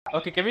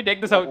Okay, can we take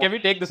this out? Can we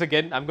take this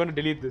again? I'm going to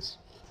delete this.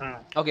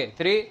 Okay,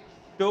 3,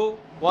 2,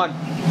 1.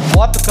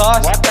 What the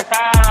cast? What the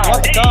cast?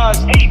 What the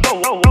cast? Hey,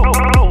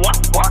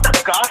 what the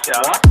cast,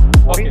 yeah?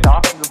 What are you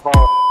talking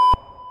about?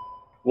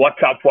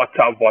 What's up?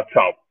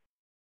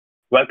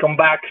 Welcome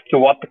back to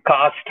What the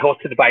Cast,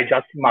 hosted by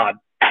Justin Mad.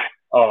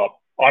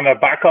 On a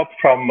backup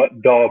from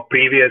the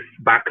previous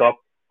backup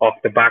of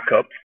the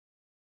backups,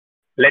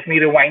 let me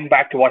rewind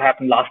back to what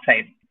happened last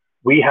time.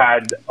 We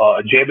had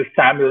James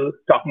Samuel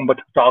talking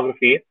about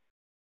photography,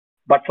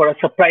 but for a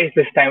surprise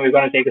this time, we're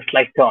going to take a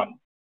slight turn.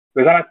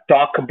 We're going to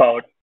talk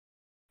about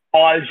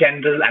all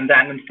general and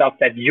random stuff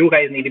that you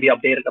guys need to be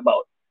updated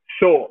about.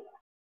 So,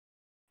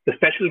 the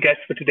special guest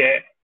for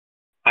today,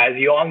 as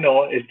you all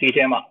know, is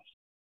DJ Mars.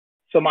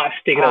 So, Mars,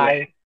 take it away.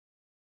 Hi.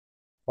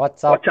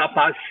 What's up? What's up,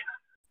 Mars?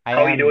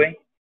 How are you doing?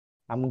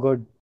 I'm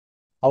good.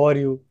 How are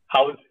you?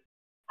 How's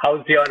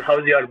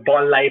your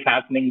ball life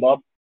happening,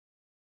 Bob?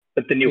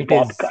 With the new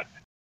bob cut.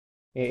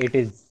 It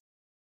is.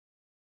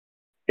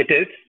 It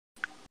is?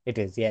 It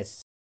is,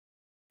 yes.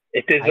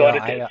 It is what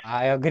it is.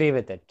 I agree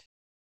with it.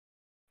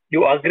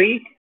 You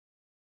agree?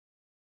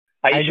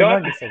 Are you I sure? do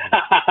not disagree.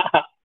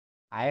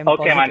 I am Okay,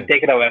 positive. man,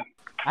 take it away.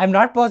 I'm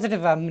not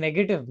positive. I'm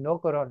negative. No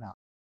corona.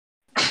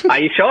 Are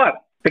you sure?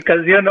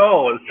 Because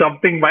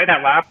something might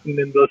have happened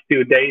in those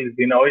few days.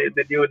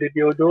 Did you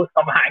do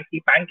some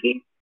hanky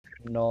panky?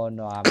 No,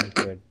 I'm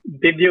good.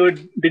 Did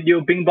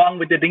you bing bong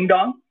with the ding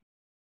dong?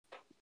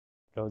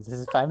 Bro, this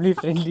is family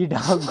friendly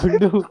dog.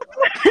 Gundu.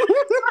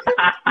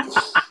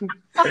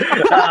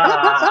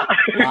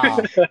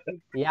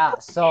 Yeah,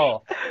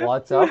 so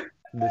what's up?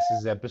 This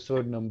is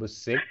episode number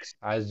 6.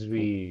 As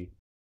we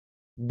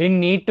didn't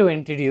need to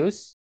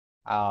introduce,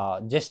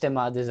 just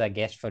Ahmad is our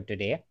guest for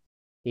today.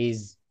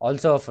 He's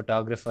also a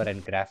photographer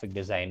and graphic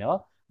designer,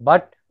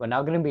 but we're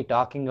not going to be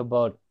talking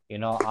about,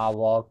 our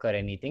work or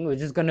anything. We're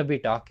just going to be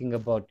talking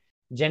about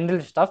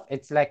general stuff.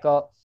 It's like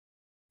a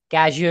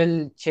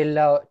casual, chilled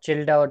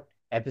out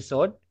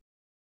episode.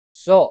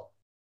 So,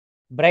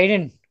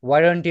 Bryden,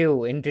 why don't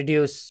you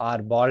introduce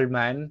our bald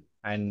man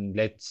and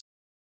let's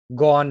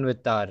go on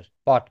with our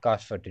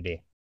podcast for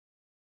today.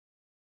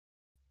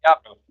 Yeah.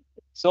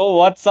 So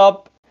what's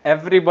up,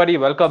 everybody?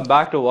 Welcome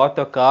back to What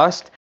the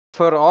Cast.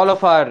 For all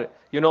of our,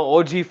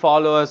 OG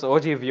followers,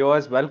 OG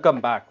viewers,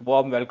 welcome back.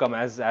 Warm welcome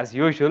as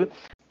usual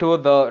to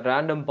the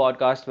random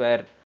podcast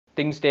where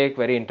things take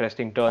very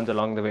interesting turns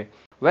along the way.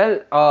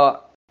 Well,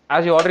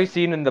 as you already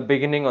seen in the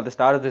beginning or the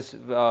start of this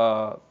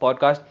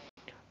podcast,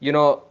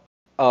 really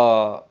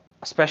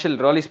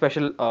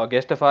special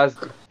guest of ours,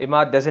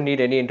 Imad, doesn't need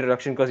any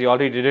introduction because he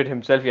already did it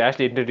himself. He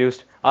actually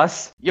introduced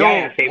us.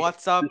 Yo,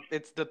 what's up?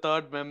 It's the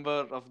third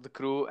member of the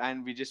crew,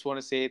 and we just want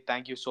to say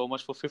thank you so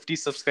much for 50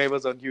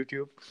 subscribers on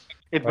YouTube.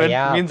 It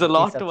means a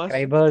lot to us.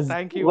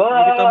 Thank you. Whoa!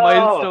 Beautiful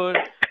milestone.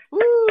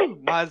 Woo!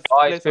 Maz,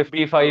 It's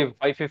 55,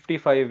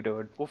 555,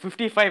 dude. Oh,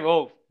 55.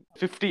 Oh,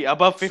 50,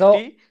 above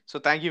 50. So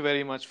thank you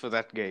very much for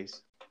that,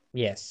 guys.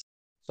 Yes.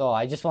 So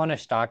I just want to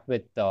start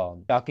with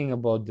talking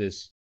about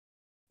this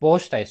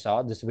post I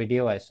saw, this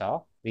video I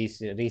saw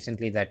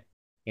recently that,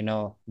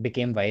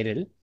 became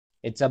viral.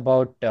 It's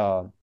about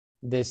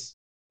this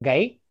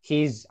guy.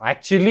 He's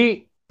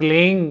actually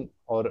playing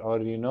or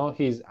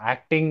he's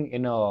acting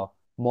in a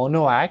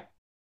mono act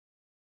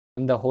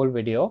in the whole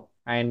video.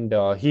 And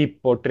he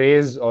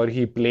portrays or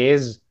he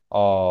plays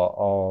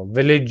a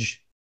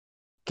village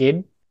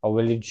kid, a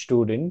village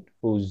student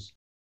who's,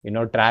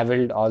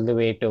 traveled all the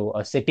way to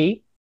a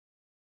city.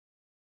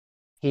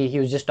 He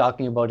was just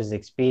talking about his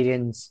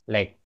experience,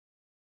 like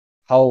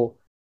how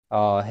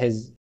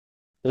his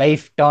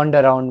life turned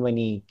around when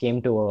he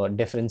came to a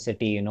different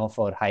city,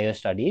 for higher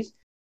studies.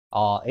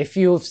 If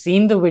you've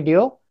seen the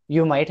video,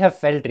 you might have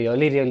felt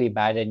really, really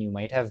bad and you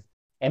might have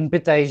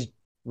empathized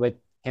with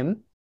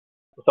him.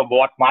 So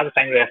what Mars is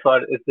trying to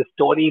refer is the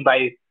story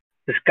by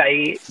this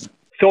guy,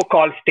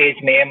 so-called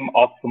stage name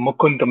of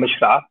Mukund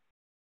Mishra,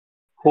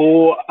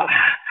 who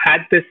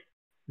had this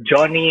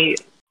journey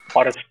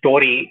or a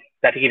story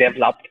that he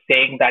developed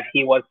saying that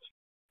he was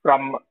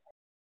from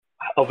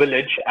a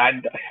village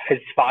and his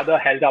father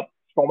held up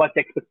so much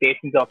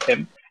expectations of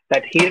him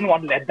that he didn't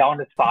want to let down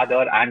his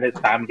father and his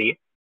family.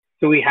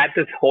 So he had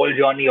this whole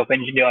journey of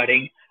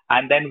engineering,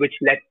 and then which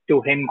led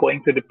to him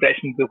going through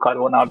depression through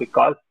Corona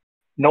because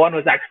no one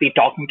was actually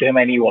talking to him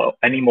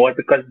anymore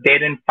because they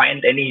didn't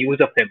find any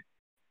use of him.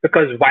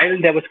 Because while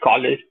there was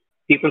college,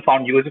 people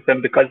found use of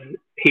him because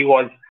he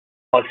was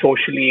a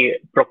socially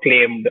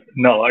proclaimed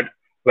nerd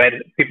where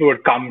people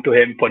would come to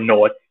him for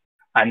notes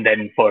and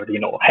then for,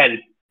 help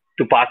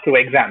to pass through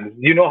exams.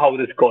 You know how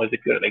this goes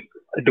if you're like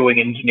doing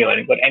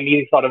engineering or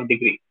any sort of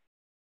degree.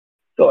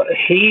 So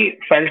he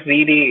felt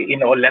really,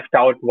 left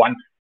out once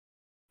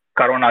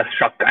Corona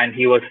struck and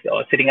he was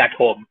sitting at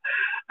home.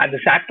 And the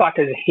sad part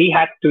is he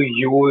had to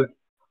use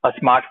a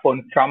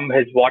smartphone from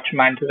his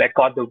Watchman to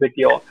record the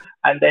video.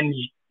 And then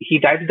he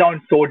dives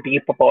down so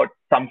deep about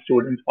some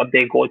students, what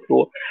they go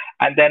through.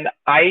 And then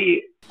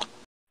I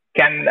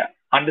can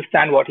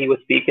understand what he was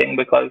speaking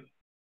because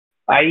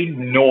I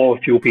know a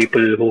few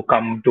people who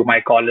come to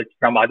my college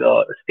from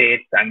other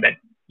states, and then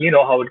you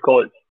know how it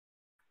goes.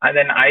 And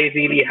then I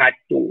really had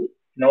to,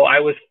 I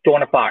was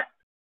torn apart.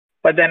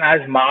 But then,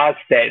 as Mars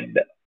said,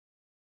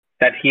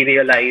 that he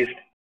realized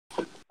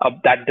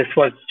that this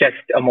was just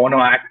a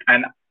mono act,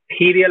 and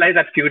he realized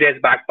that few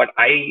days back. But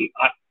I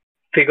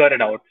figured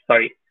it out.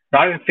 Sorry,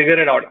 not even figured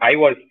it out. I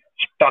was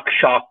stuck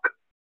shock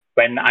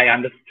when I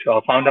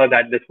found out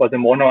that this was a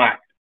mono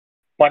act.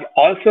 But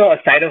also, a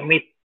side of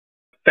me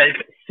felt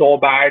so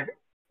bad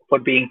for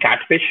being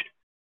catfished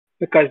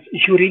because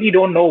you really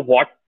don't know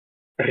what's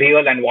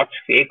real and what's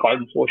fake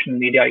on social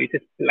media. You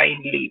just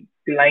blindly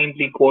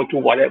go to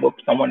whatever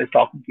someone is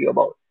talking to you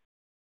about.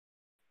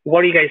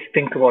 What do you guys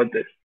think about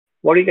this?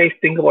 What do you guys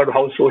think about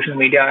how social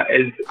media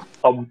is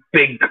a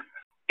big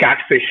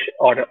catfish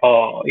or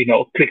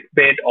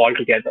clickbait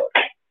altogether?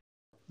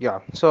 Yeah,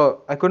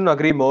 so I couldn't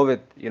agree more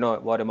with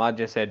what Ahmad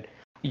just said.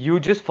 You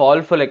just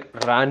fall for like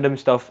random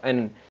stuff,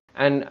 and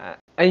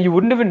you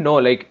wouldn't even know,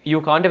 like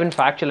you can't even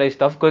factualize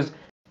stuff because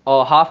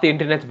half the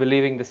internet's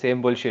believing the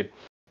same bullshit.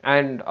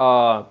 And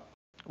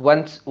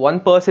once one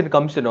person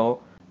comes to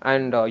know,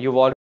 and you've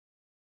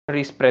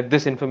already spread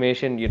this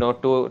information,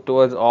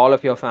 towards all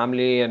of your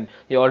family, and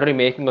you're already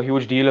making a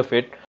huge deal of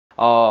it.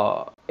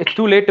 It's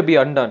too late to be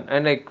undone,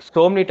 and like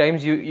so many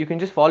times you can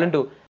just fall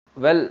into,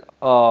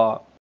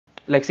 well,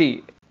 like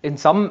see, in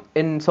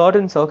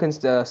certain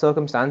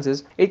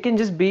circumstances it can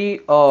just be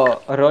a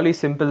really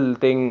simple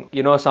thing,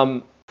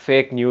 some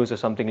fake news or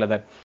something like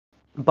that.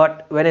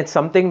 But when it's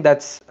something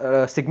that's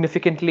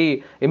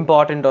significantly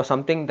important, or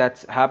something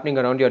that's happening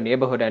around your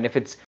neighborhood, and if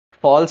it's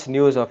false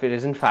news or if it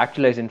isn't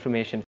factualized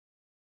information,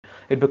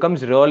 it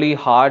becomes really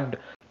hard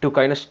to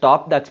kind of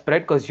stop that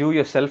spread, because you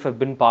yourself have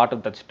been part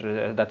of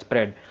that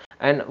spread.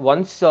 And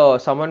once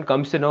someone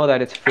comes to know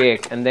that it's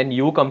fake, and then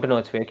you come to know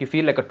it's fake, you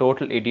feel like a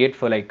total idiot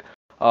for like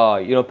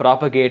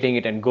propagating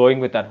it and going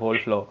with that whole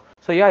flow.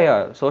 So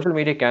yeah, social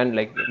media can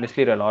like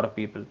mislead a lot of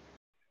people.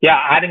 Yeah,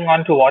 adding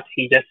on to what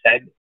he just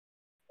said,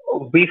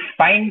 we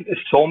find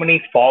so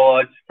many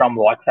forwards from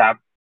WhatsApp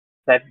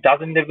that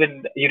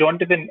you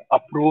don't even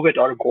approve it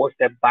or go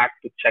step back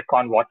to check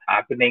on what's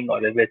happening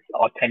or if it's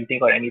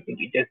authentic or anything.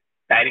 You just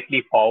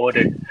directly forward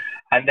it.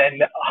 And then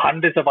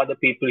hundreds of other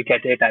people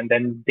get it, and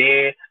then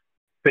they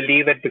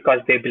believe it because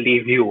they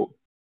believe you.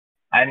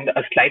 And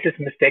a slightest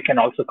mistake can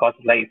also cost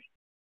life.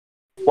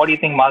 What do you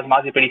think, Maz?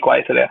 Maz, you're pretty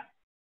quiet today.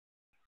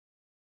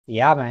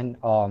 Yeah, man.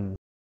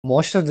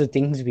 Most of the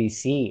things we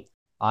see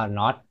are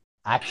not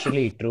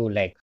actually true.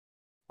 Like,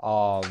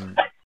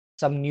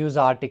 some news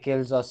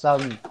articles or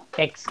some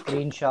text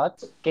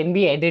screenshots can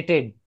be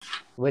edited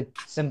with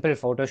simple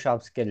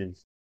Photoshop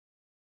skills.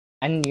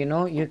 And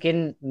you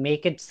can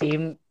make it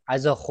seem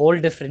as a whole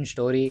different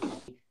story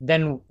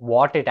than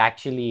what it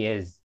actually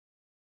is.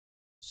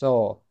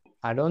 So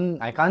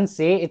I can't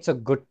say it's a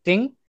good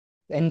thing.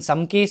 In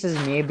some cases,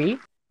 maybe,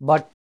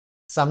 but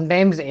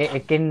sometimes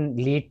it can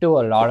lead to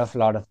a lot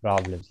of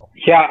problems.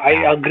 Yeah,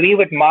 I agree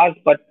with Mars,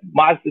 but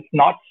Mars is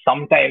not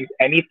sometimes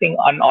anything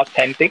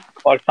unauthentic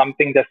or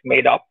something just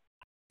made up.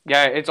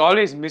 Yeah, it's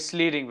always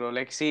misleading, bro.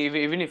 Like, see,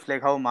 even if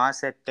like how Mars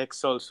said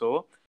text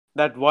also,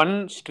 that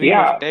one stream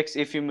of text,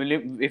 if you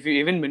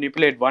even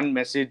manipulate one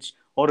message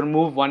or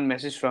remove one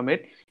message from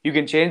it, you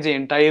can change the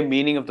entire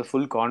meaning of the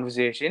full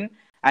conversation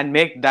and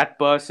make that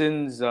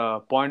person's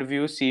point of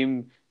view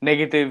seem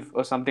negative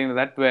or something like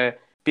that, where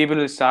people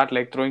will start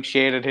like throwing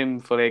shade at him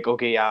for like,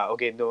 okay, yeah,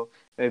 okay, no,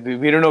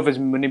 we don't know if it's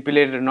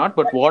manipulated or not,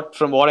 but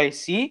from what I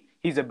see,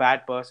 he's a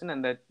bad person,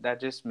 and that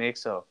just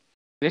makes a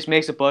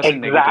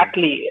person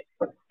exactly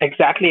negative.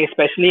 Exactly,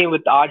 especially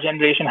with our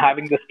generation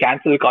having this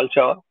cancel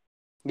culture.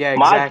 Yeah,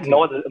 exactly.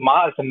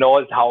 Mars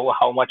knows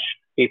how much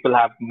people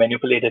have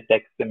manipulated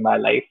text in my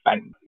life,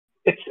 and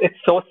it's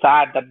so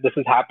sad that this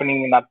is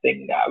happening in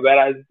nothing.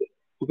 Whereas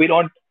we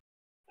don't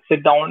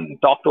sit down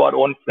and talk to our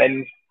own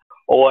friends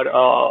over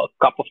a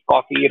cup of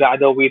coffee.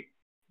 Rather, we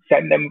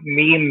send them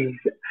memes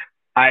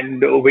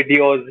and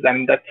videos,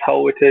 and that's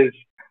how it is.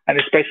 And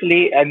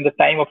especially in the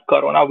time of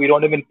Corona, we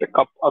don't even pick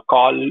up a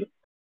call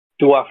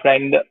to a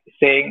friend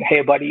saying,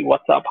 "Hey, buddy,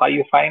 what's up? Are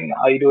you fine?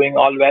 Are you doing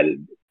all well?"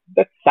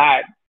 That's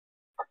sad.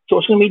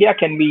 Social media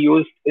can be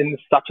used in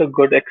such a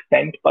good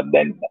extent, but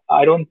then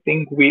I don't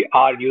think we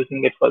are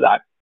using it for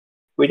that.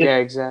 Yeah,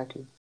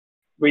 exactly.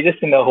 We're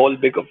just in a whole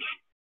big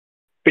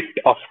pit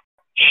of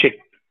shit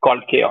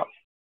called chaos.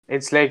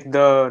 It's like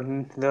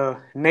the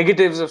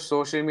negatives of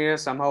social media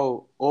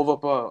somehow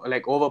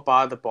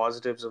overpower the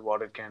positives of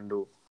what it can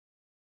do.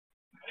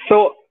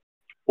 So,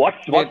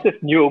 what's this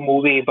new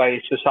movie by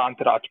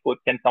Sushant Rajput?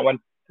 Can someone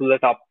pull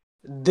it up?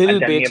 Dil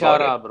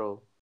Bechara,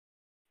 bro.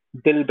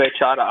 Dil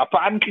Bechara.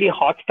 Apparently,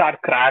 Hotstar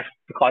crashed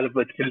because of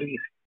its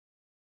release.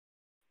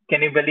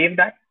 Can you believe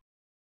that?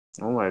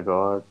 Oh my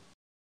god.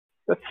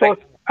 That's so.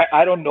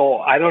 I don't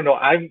know.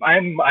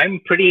 I'm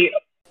pretty.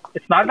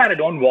 It's not that I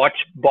don't watch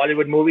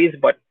Bollywood movies,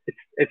 but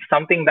it's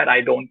something that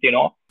I don't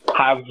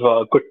have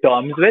good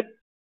terms with,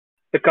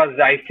 because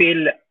I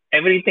feel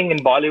everything in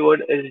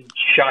Bollywood is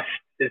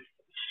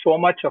so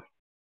much of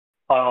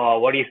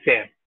what do you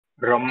say,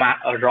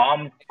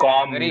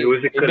 rom-com Very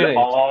musical Indianized.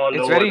 all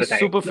It's over very the time.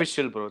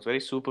 superficial, bro. It's very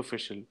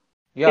superficial.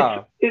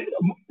 Yeah. It's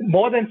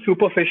more than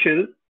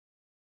superficial.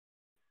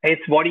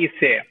 It's what do you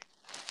say?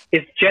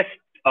 It's just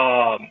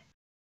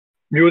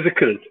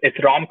musicals. It's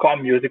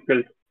rom-com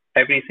musicals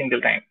every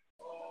single time.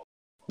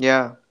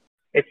 Yeah.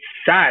 It's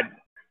sad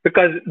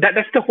because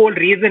that's the whole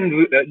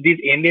reason these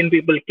Indian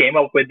people came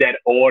up with their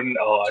own,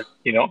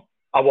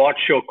 award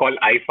show called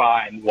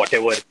IFA and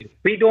whatever.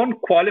 We don't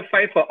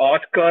qualify for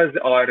Oscars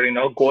or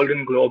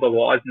Golden Globe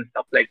awards and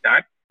stuff like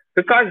that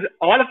because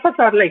all of us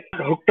are like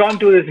hooked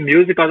onto this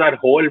music because our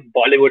whole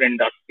Bollywood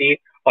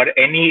industry or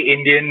any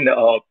Indian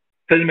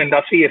film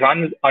industry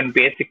runs on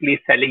basically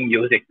selling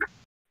music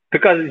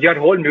because your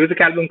whole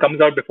music album comes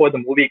out before the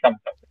movie comes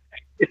out.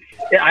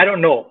 I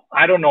don't know,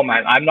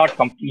 man. I'm not.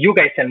 You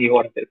guys tell me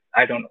what it is.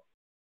 I don't know.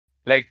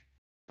 Like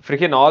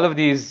freaking all of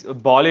these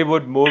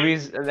Bollywood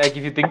movies, like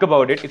if you think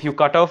about it, if you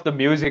cut off the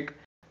music,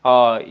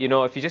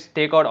 if you just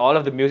take out all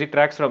of the music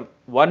tracks from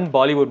one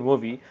Bollywood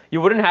movie,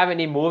 you wouldn't have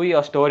any movie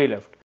or story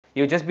left.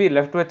 You'd just be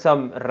left with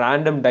some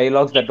random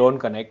dialogues that don't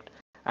connect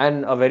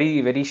and a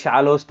very, very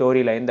shallow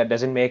storyline that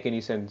doesn't make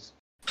any sense.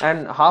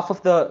 And half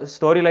of the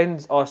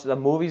storylines or the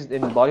movies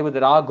in Bollywood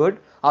that are good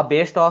are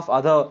based off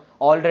other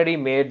already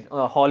made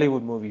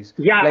Hollywood movies.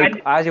 Yeah, Like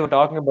and as you were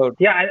talking about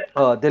yeah,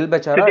 Dil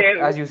Bechara, today.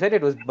 as you said,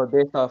 it was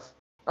based off.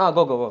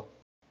 Go.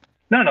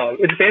 No,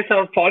 it's based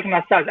on Fault in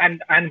Our Stars.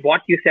 And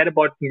what you said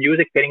about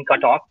music getting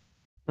cut off,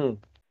 Hmm.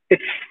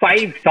 it's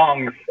 5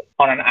 songs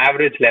on an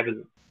average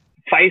level.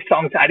 5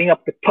 songs adding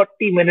up to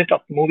 30 minutes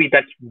of movie.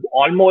 That's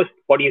almost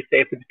what do you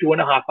say? If it's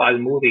 2.5 hours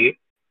movie,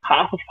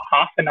 half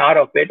an hour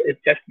of it is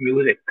just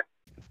music,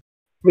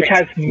 which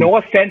has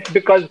no sense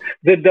because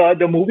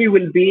the movie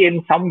will be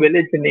in some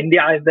village in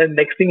India, and then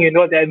next thing you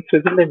know, they're in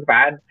Switzerland,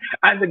 man,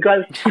 and the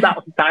girl's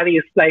sari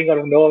is flying out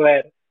of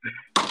nowhere,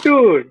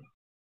 dude.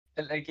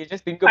 Like you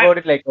just think about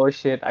it like, oh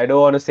shit, I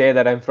don't want to say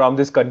that I'm from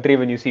this country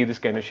when you see this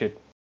kind of shit.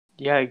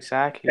 Yeah,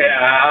 exactly.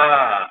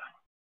 Yeah.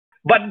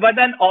 But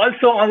then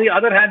also on the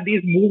other hand,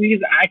 these movies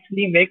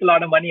actually make a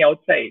lot of money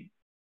outside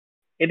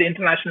in the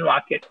international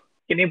market.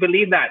 Can you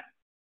believe that?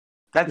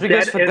 That's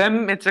because for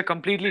them it's a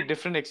completely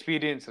different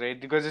experience, right?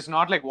 Because it's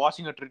not like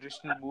watching a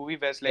traditional movie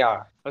where it's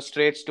like a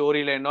straight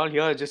storyline and all.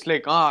 Here, just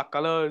like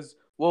colors,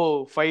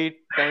 whoa, fight,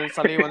 and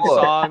suddenly one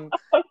song.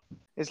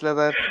 It's like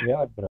that.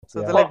 Yeah, bro.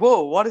 So they're like,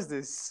 whoa, what is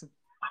this?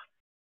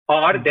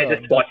 Or they're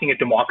just watching it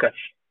to mock us.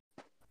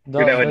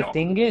 The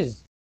thing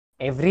is,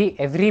 every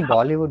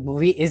Bollywood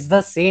movie is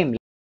the same.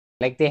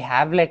 Like they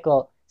have like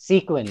a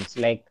sequence,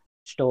 like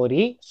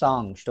story,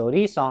 song,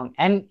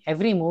 and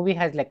every movie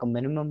has like a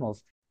minimum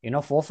of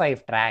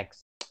 4-5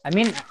 tracks. I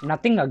mean,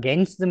 nothing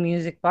against the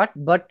music part,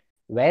 but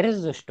where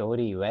is the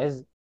story?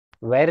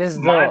 Where is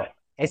the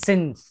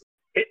essence?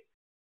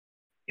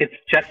 It's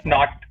just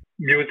not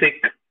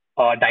music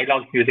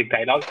dialogues.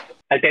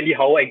 I'll tell you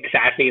how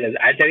exactly it is.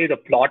 I'll tell you the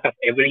plot of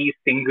every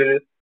single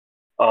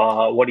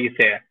what do you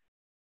say?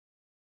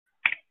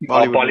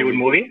 Bollywood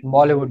movie.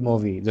 Bollywood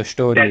movie, the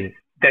story.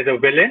 There's a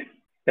villain,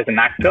 there's an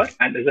actor,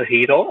 and there's a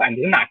hero, and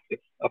there's an actress.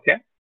 Okay.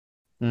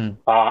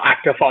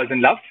 Actor falls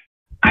in love.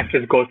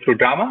 Actress goes through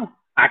drama.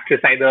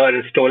 Actress either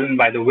is stolen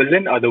by the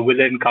villain, or the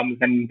villain comes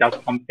and does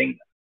something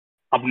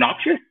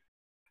obnoxious,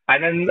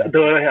 and then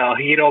the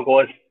hero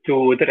goes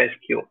to the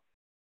rescue.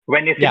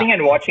 When you're sitting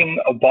and watching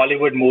a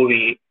Bollywood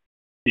movie,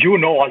 you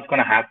know what's going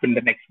to happen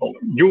the next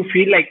moment. You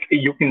feel like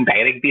you can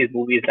direct these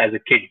movies as a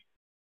kid.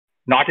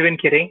 Not even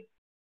kidding.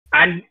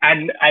 And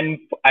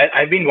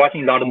I've been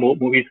watching a lot of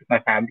movies with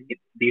my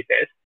family these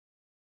days.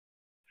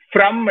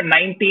 From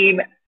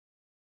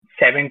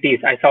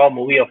 1970s, I saw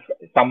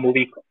some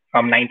movie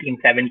from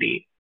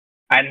 1970.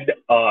 And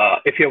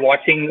if you're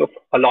watching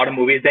a lot of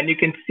movies, then you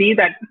can see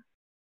that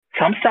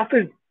some stuff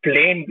is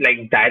plain,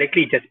 like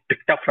directly just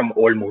picked up from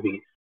old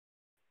movies.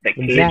 Like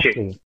legit.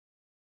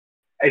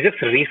 It's just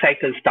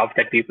recycled stuff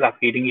that people are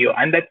feeding you.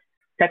 And that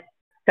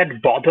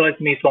bothers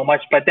me so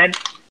much. But then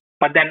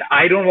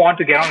I don't want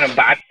to get on a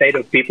bad side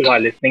of people who are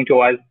listening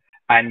to us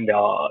and,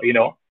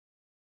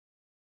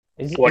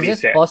 It's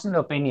just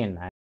personal opinion,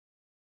 man.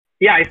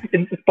 Yeah, it's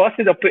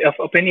personal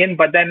opinion,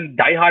 but then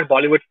diehard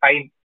Bollywood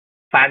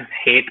fans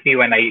hate me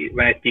when I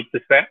speak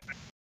this way.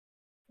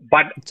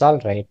 But it's all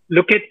right.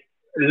 Look at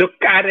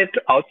it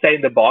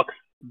outside the box,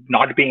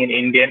 not being an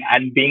Indian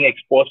and being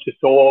exposed to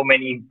so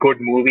many good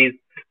movies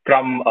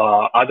from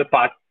other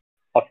parts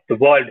of the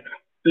world.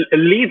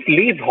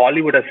 Leave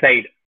Hollywood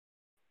aside.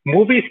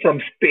 Movies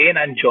from Spain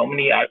and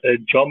Germany,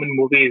 German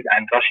movies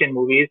and Russian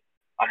movies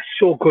are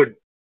so good.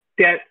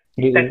 They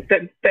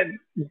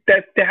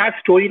have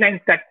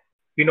storylines that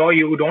you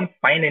don't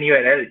find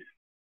anywhere else.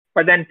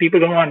 But then people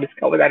don't want to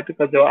discover that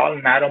because they're all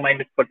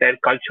narrow-minded for their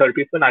culture.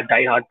 People are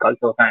die-hard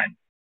culture fans.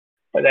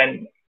 But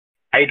then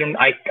I don't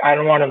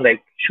want to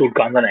like shoot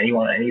guns on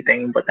anyone or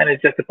anything. But then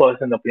it's just a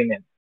personal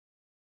opinion.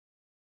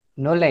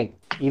 No, like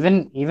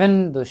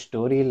even the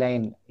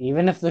storyline,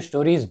 even if the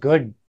story is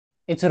good,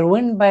 it's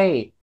ruined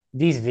by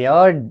these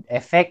weird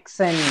effects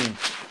and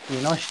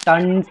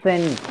stunts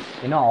and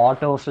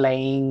auto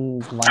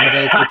flying. One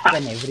guy kicks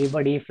and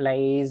everybody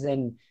flies,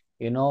 and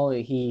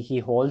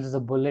he holds the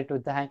bullet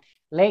with the hand.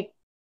 Like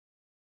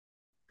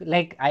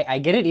I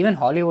get it. Even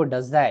Hollywood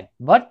does that,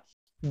 but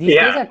these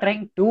guys Yeah. are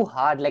trying too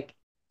hard. Like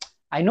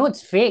I know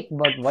it's fake,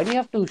 but why do you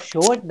have to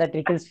show it that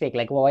it is fake?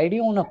 Like why do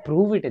you want to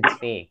prove it's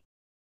fake?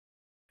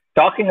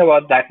 Talking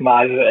about that,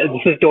 Mars,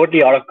 this is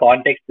totally out of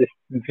context. This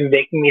is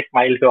making me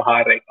smile so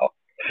hard right now.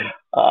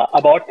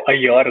 About a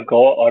year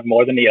ago, or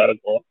more than a year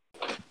ago,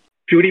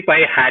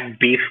 PewDiePie had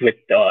beef with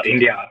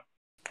India.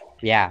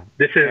 Yeah.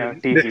 This Yeah,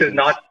 is T this is series.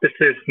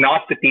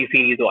 not the T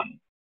series one.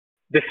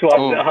 This was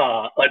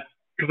Oh. a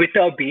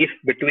Twitter beef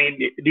between.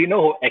 Do you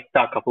know who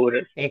Ekta Kapoor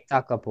is?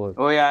 Ekta Kapoor.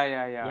 Oh yeah,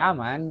 Yeah,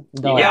 man.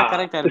 yeah, Yeah.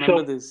 correct. I remember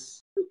So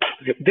this.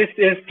 this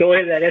is so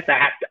hilarious.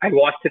 I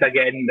watched it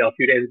again a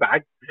few days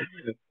back.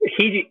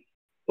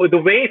 The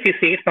way if you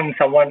see it from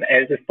someone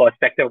else's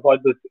perspective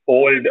about this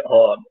old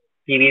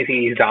TV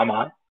series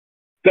drama,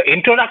 the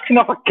introduction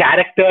of a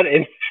character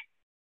is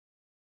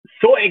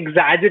so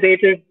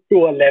exaggerated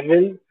to a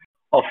level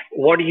of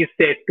what do you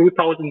say,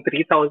 2000,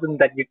 3000,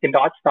 that you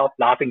cannot stop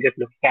laughing just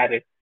looking at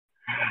it.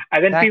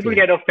 And then people Exactly.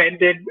 get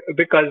offended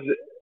because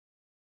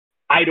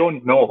I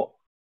don't know.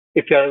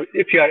 If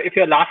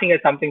you're laughing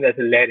at something that's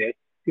hilarious,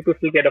 people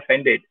still get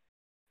offended.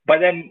 But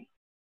then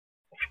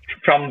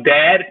from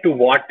there to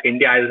what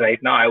India is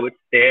right now, I would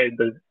say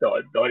the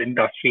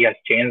industry has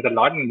changed a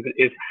lot and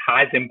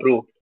has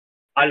improved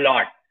a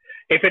lot.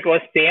 If it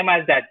was same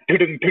as that,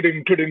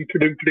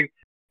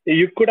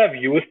 you could have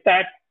used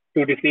that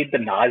to defeat the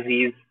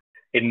Nazis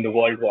in the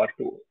World War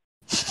II.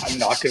 I'm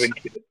not even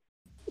kidding.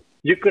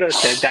 You could have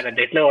said that, and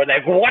Hitler was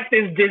like, "What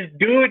is this,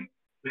 dude?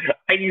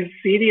 Are you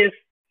serious?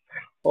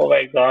 Oh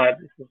my god,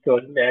 this is so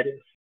hilarious."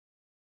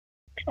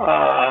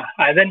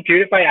 And then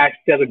PewDiePie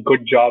actually does a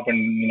good job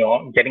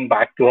in getting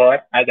back to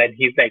her, and then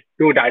he's like,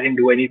 "Dude, I didn't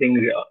do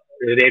anything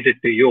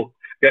related to you.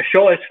 Your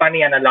show is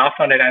funny, and I laughed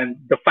on it." And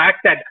the fact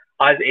that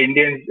us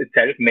Indians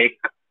itself make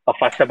a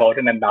fuss about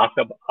it and laugh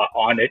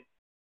on it,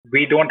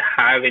 we don't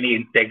have any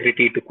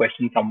integrity to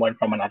question someone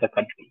from another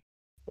country.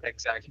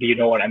 Exactly. Do you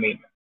know what I mean?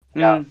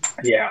 Yeah.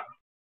 Yeah.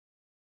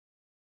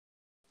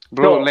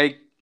 Bro, So- like,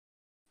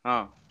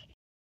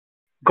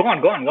 Go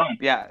on.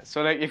 yeah.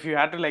 So like, if you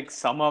had to like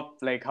sum up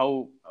like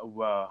how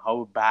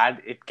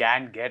bad it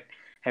can get,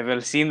 have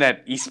you seen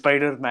that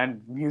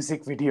E-Spider-Man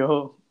music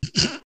video?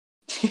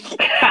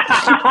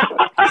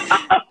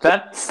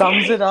 That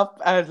sums it up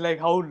as like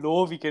how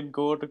low we can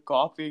go to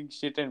copying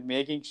shit and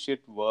making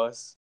shit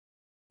worse.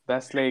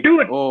 That's like,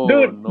 dude,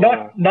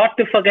 no. not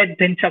to forget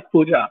Dinchak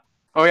Puja.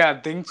 Oh yeah,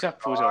 Dingchak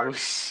Puja. Oh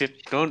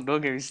shit! Don't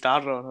get me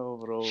started on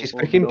her, bro. She's Oh,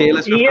 freaking no.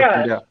 Taylor Swift of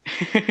Yeah.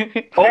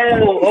 India.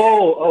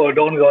 Oh,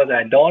 don't go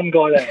there. Don't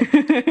go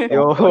there.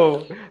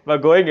 Yo, we're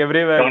going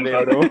everywhere Don't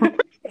today, go bro. there.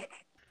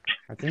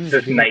 I think this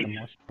Just will be like nice. the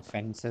most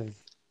offensive,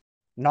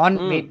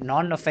 Mm.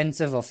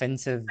 non-offensive,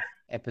 offensive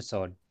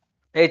episode.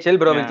 Hey, chill,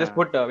 bro. Yeah.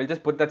 We'll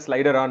just put that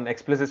slider on,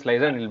 explicit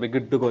slider, and it'll be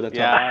good to go. That's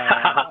all.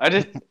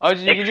 Yeah.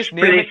 You can just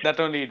name it that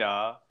only,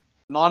 da.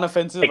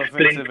 Non-offensive,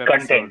 Explicit offensive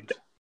content. episode.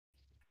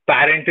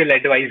 Parental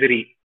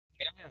advisory.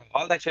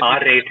 All that shit.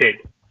 R-rated.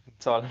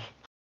 That's all.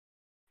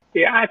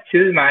 Yeah,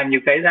 chill, man.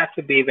 You guys have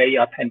to be very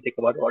authentic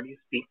about what you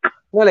speak.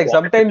 No, like Walk the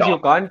sometimes you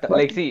talk. can't.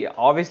 Like, see,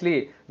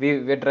 obviously,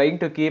 we're trying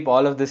to keep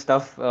all of this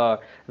stuff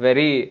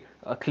very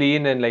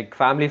clean and like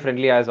family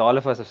friendly, as all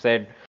of us have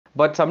said.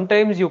 But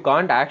sometimes you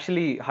can't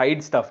actually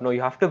hide stuff. No,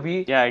 you have to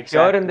be Yeah, here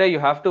exactly. and there. You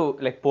have to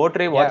like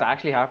portray what's Yeah.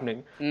 actually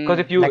happening. Because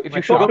Mm. if you Like if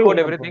you Prashant sugarcoat Kapoor.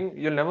 everything,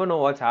 you'll never know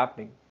what's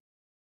happening.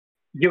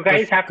 You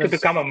guys have to 'cause-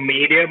 become a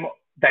medium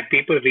that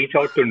people reach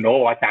out to know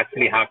what's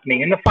actually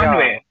happening in a fun Yeah.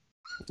 way.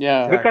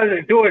 Yeah. Because,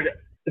 dude,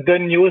 the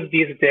news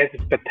these days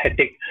is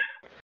pathetic.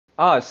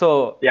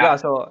 So Yeah.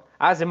 so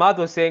as Imad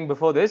was saying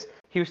before this,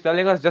 he was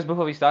telling us just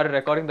before we started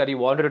recording that he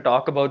wanted to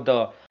talk about the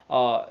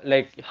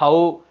like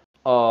how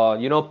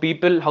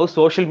people, how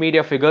social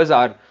media figures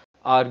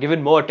are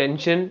given more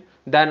attention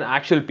than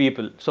actual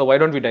people. So why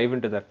don't we dive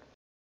into that?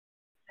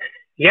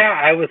 Yeah,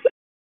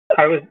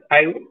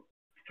 I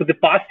for the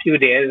past few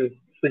days,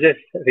 it was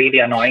just really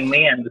annoying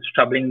me and was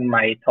troubling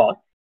my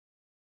thoughts.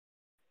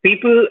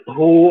 People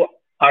who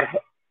are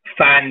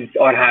fans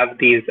or have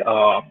these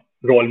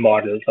role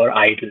models or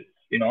idols,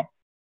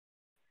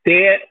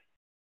 they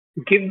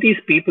give these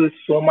people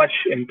so much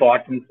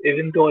importance,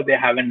 even though they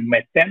haven't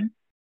met them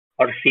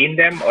or seen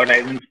them or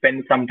even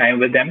spent some time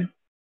with them.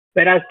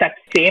 Whereas that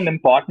same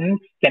importance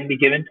can be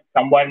given to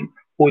someone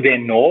who they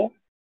know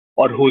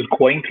or who's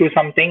going through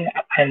something,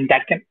 and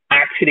that can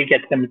actually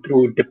get them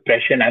through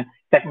depression, and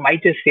that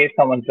might just save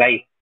someone's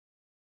life.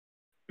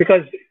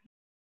 Because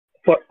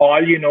for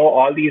all you know,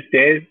 all these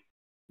days,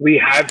 we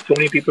have so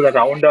many people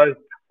around us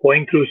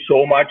going through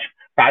so much.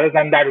 Rather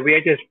than that,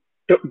 we're just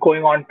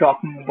going on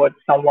talking about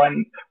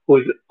someone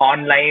who's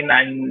online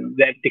and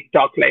their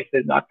TikTok life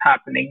is not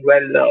happening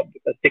well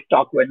because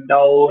TikTok went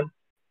down,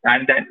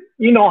 and then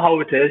you know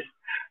how it is.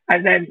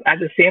 And then at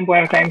the same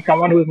point of time,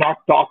 someone who's not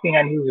talking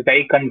and who's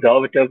very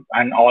conservative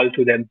and all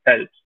to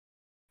themselves.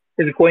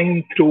 is going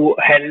through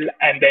hell,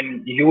 and then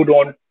you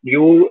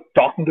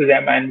talking to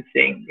them and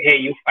saying, "Hey,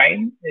 you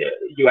fine?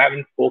 You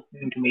haven't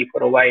spoken to me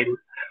for a while,"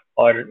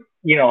 or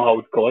you know how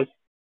it goes,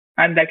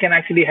 and that can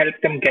actually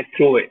help them get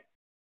through it.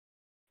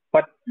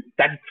 But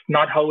that's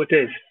not how it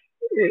is.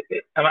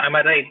 Am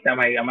I right?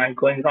 Am I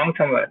going wrong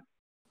somewhere?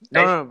 No,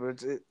 Right? no,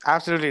 but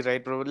absolutely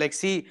right, bro. Like,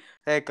 see,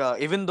 like,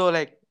 even though,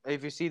 like,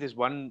 if you see this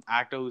one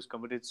actor who's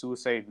committed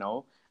suicide now,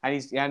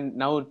 and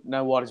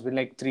now what? It's been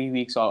like 3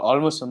 weeks or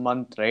almost a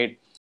month, right?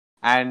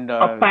 And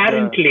the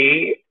Apparently,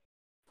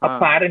 uh,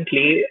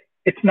 apparently,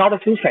 it's not a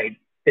suicide.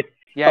 It's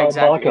yeah, a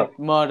exactly. murder. It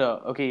murder.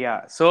 Okay,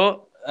 yeah.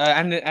 So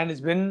and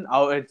it's been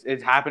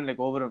it's happened like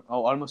over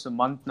almost a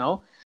month now,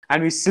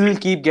 and we still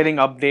keep getting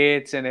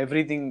updates and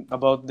everything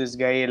about this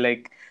guy,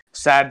 like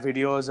sad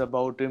videos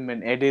about him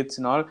and edits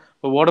and all.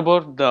 But what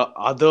about the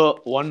other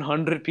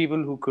 100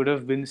 people who could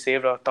have been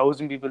saved, or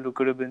 1,000 people who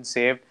could have been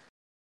saved?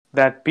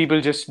 That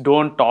people just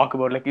don't talk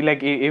about,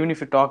 even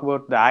if you talk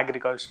about the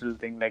agricultural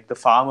thing, like the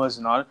farmers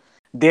and all,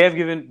 they've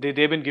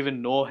been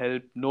given no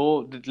help,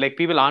 no, like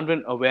people aren't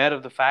even aware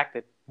of the fact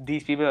that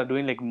these people are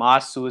doing like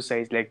mass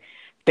suicides, like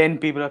 10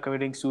 people are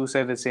committing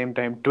suicide at the same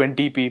time,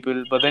 20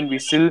 people, but then we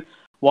still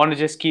want to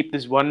just keep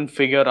this one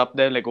figure up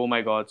there, like, oh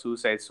my god,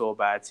 suicide is so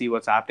bad, see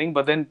what's happening.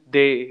 But then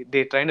they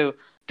try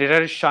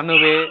to shun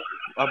away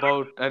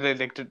about they're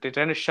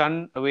trying to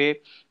shun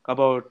away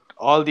about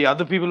all the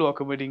other people who are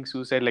committing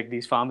suicide, like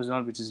these farmers and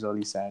all, which is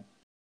really sad.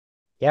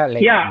 Yeah,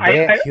 like Yeah,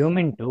 they're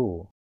human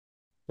too.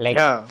 Like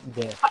Yeah,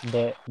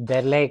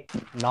 they're like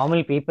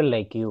normal people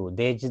like you.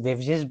 They've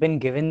just been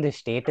given the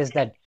status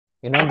that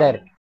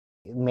they're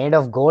made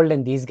of gold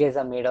and these guys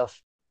are made of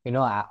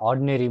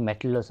ordinary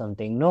metal or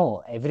something.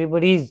 No,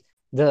 everybody's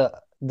the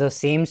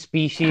same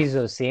species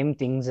or same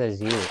things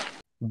as you,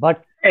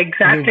 but you give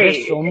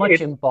exactly. so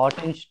much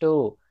importance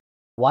to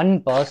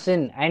one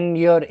person and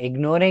you're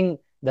ignoring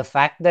the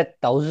fact that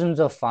thousands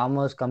of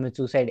farmers commit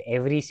suicide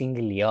every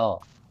single year.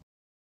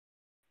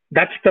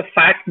 That's the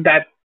fact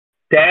that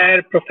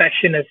their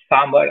profession is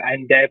farmer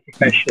and their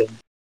profession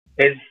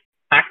is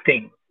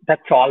acting.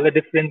 That's all the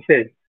difference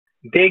is.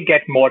 They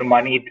get more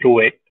money through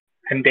it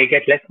and they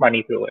get less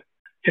money through it.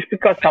 Just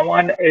because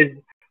someone is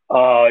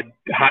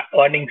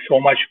earning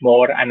so much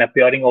more and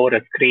appearing over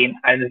a screen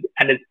and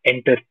is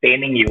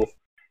entertaining you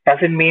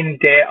doesn't mean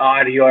they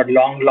are your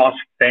long lost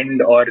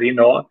friend, or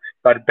your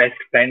best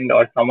friend,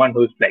 or someone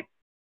who's like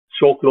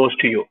so close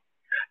to you.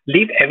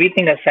 Leave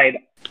everything aside.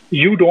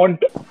 You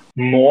don't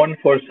mourn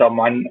for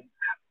someone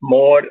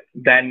more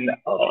than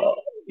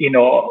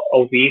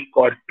a week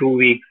or 2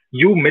 weeks.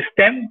 You miss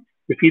them,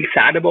 you feel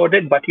sad about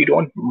it, but you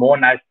don't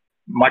mourn as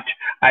much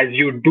as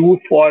you do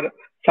for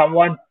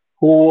someone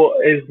who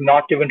is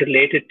not even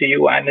related to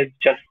you and is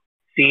just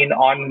seen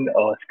on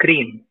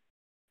screen.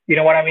 You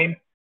know what I mean?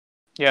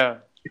 yeah.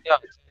 Yeah,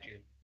 exactly.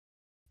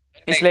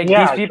 It's Like, like these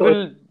Yeah. So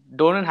people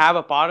don't have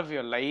a part of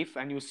your life,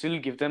 and you still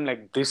give them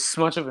like this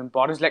much of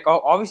importance. Like,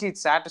 obviously,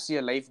 it's sad to see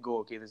a life go.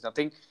 Okay, there's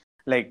nothing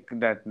like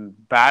that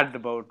bad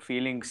about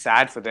feeling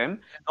sad for them,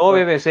 no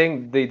way but we're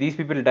saying these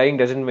people dying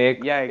doesn't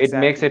make yeah, it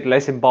makes it exactly.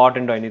 less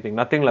important or anything.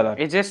 Nothing like that.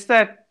 It's just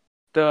that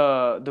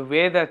the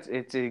way that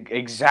it's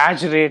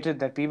exaggerated,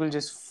 that people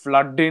just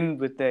flood in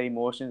with their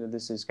emotions, and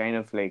this is kind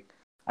of like,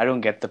 I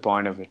don't get the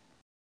point of it.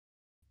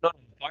 No,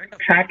 the point of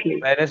raising exactly.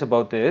 awareness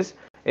about this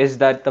is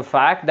that the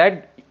fact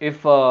that if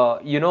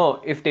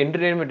if the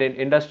entertainment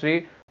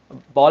industry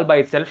all by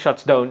itself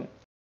shuts down,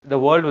 the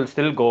world will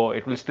still go.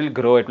 It will still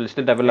grow. It will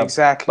still develop.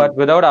 Exactly. But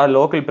without our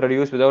local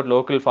produce, without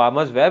local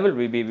farmers, where will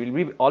we be? Will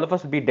we all of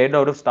us will be dead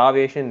out of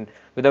starvation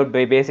without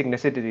basic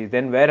necessities?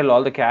 Then where will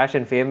all the cash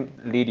and fame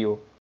lead you?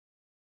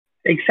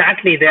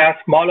 Exactly. There are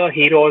smaller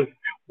heroes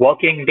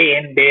working day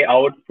in, day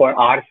out for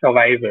our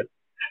survival.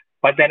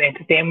 But then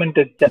entertainment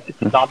is just,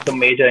 it's not the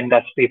major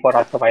industry for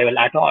our survival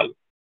at all.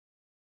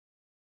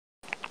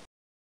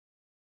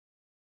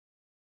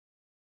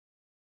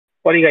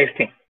 What do you guys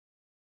think?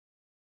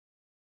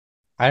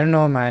 I don't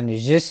know, man.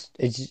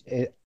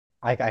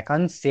 I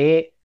can't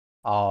say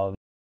um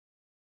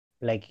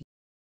like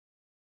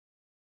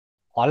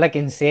all I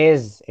can say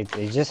is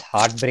it's just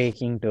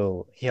heartbreaking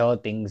to hear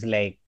things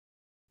like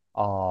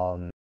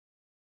um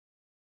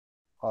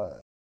uh,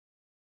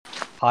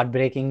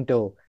 heartbreaking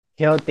to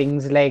hear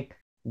things like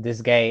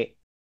this guy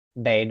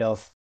died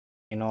of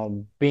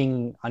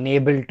being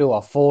unable to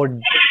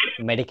afford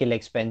medical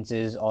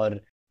expenses, or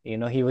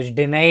he was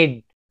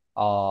denied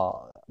uh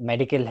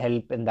medical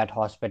help in that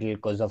hospital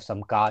because of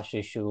some cash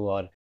issue,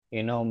 or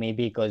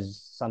maybe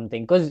because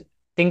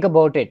think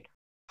about it,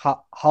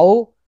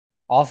 how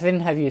often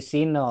have you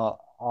seen a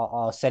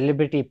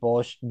celebrity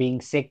post being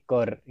sick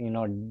or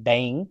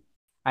dying,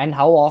 and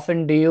how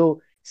often do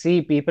you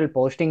see people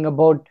posting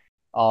about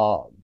uh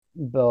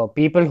the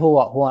people who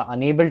are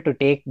unable to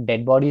take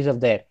dead bodies of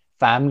their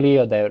family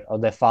or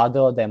their father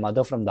or their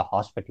mother from the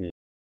hospital?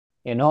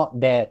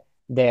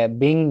 They're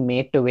being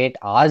made to wait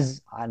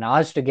hours and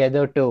hours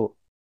together to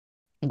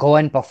go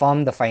and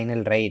perform the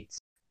final rites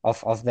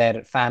of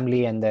their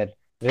family and their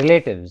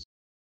relatives.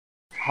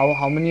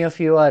 How many of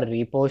you are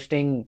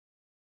reposting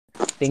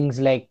things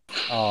like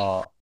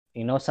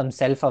some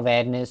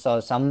self-awareness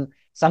or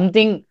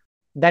something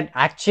that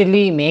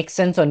actually makes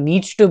sense or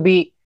needs to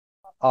be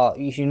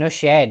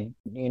shared.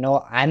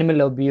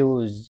 Animal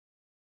abuse,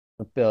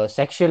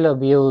 sexual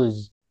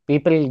abuse,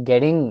 people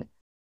getting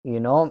you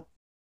know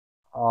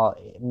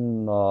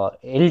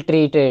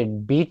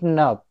ill-treated, beaten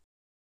up.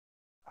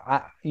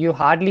 You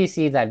hardly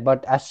see that.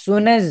 But as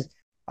soon as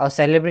a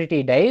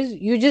celebrity dies,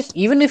 you just,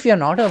 even if you're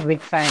not a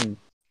big fan,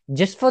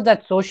 just for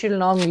that social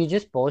norm, you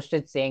just post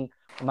it saying,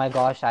 "Oh my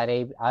gosh,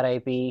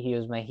 RIP, he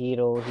was my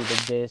hero, he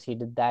did this, he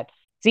did that."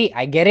 See,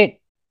 I get it.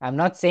 I'm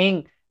not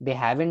saying they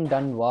haven't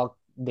done work,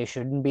 they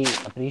shouldn't be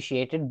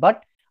appreciated,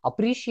 but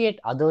appreciate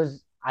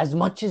others as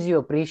much as you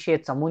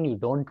appreciate someone you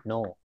don't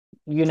know.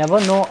 You never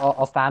know,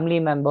 a family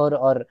member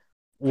or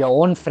your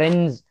own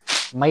friends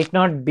might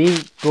not be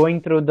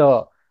going through the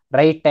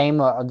right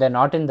time, or they're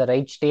not in the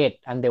right state,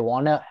 and they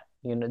wanna,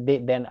 they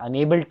then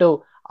unable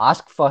to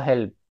ask for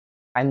help,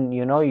 and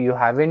you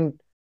haven't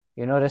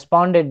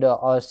responded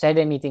or said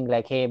anything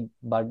like, "Hey,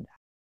 bud,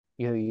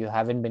 you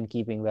haven't been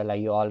keeping well,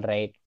 are you all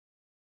right?"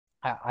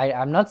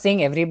 I'm not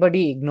saying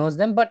everybody ignores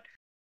them, but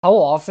how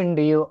often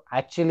do you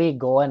actually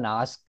go and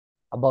ask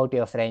about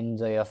your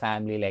friends or your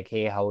family, like,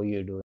 "Hey, how are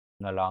you doing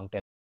in a long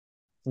time?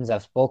 Since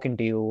I've spoken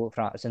to you,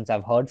 since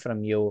I've heard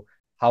from you,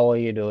 how are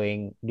you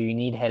doing? Do you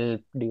need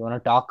help? Do you want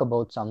to talk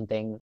about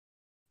something?"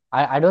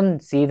 I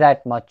don't see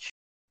that much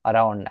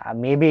around.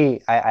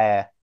 Maybe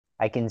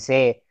I can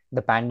say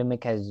the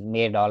pandemic has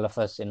made all of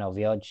us in a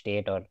weird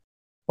state, or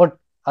put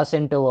us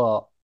into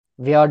a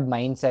weird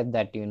mindset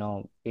that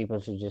people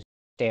should just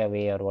stay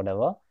away or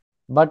whatever.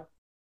 But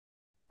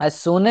as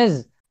soon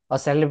as a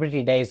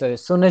celebrity dies, or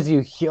as soon as you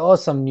hear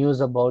some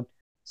news about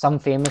some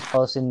famous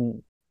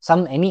person,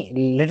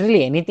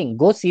 literally anything,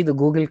 go see the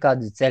Google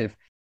cards itself.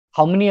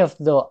 How many of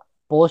the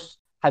posts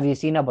have you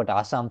seen about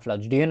Assam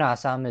floods? Do you know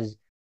Assam is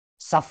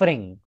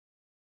suffering?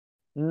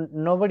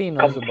 Nobody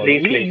knows about it.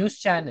 Even Completely. news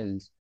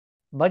channels,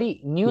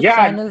 buddy, news Yeah,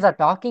 channels are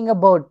talking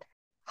about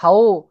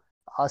how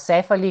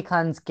Saif Ali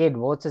Khan's kid,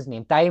 what's his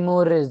name,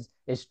 Taimur,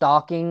 is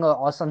talking,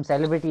 or some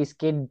celebrity's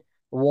kid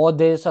wore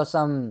this, or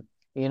some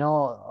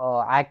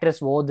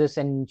actress wore this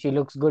and she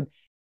looks good.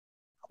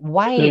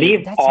 Why?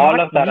 leave That's all not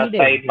of that aside,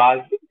 needed.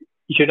 Maz.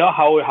 You know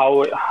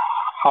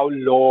how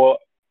low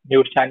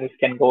news channels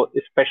can go,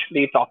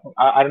 especially talking.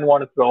 I don't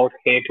want to throw out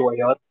hate over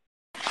here,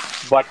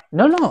 but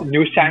No, no,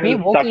 news be channels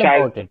vocal such as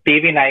about it.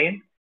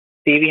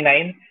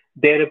 TV9,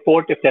 they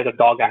report if there's a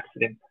dog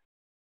accident,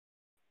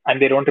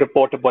 and they don't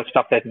report about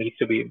stuff that needs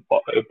to be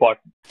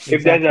important.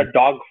 If there's a Exactly.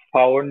 dog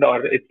found,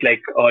 or it's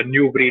like a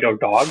new breed of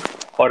dog,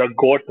 or a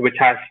goat which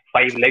has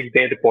 5 legs,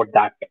 they report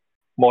that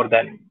more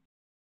than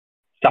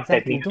stuff that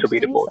Exactly. needs to Those be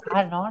things reported.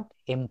 are not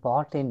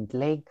important.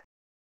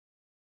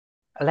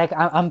 Like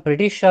I'm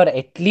pretty sure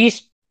at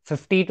least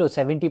 50 to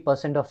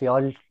 70% of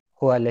y'all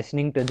who are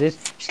listening to this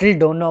still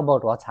don't know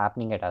about what's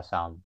happening at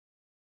Assam.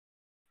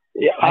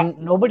 Yeah, And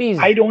I nobody's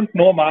don't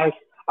know, Mars.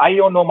 I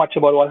don't know much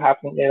about what's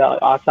happening in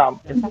Assam.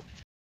 I'll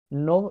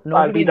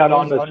nobody be that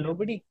knows, honest. or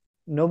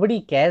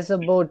nobody cares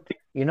about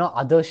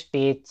other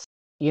states.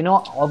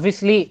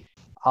 Obviously,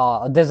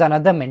 there's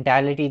another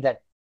mentality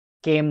that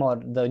came, or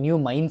the new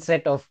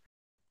mindset of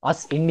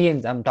us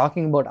Indians. I'm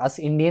talking about us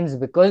Indians,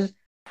 because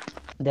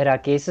there are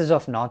cases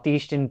of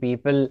northeastern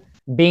people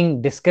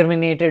being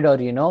discriminated, or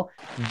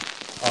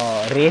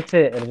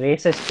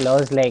racist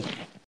slurs like,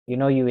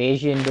 "You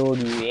Asian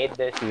dude, you ate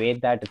this, you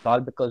ate that, it's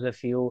all because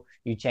of you,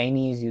 you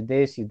Chinese, you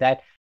this, you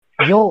that."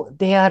 Yo,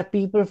 they are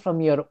people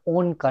from your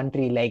own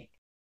country, like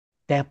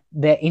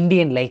they're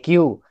Indian like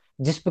you.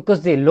 Just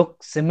because they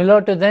look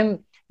similar to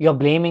them, you're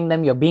blaming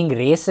them, you're being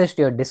racist,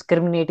 you're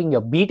discriminating,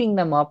 you're beating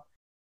them up.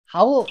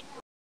 How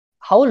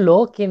how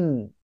low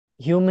can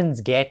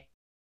humans get?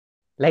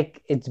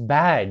 Like, it's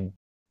bad.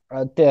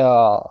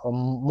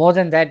 More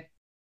than that,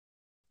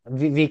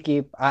 we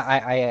keep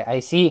I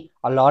see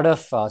a lot of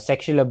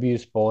sexual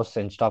abuse posts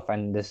and stuff,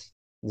 and this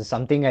is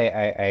something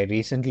I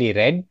recently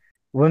read.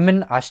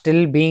 Women are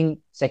still being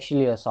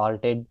sexually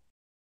assaulted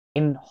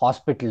in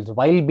hospitals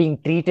while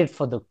being treated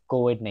for the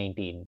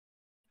COVID-19.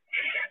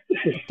 This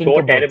is Think so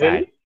about terrible.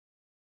 that.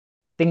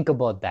 Think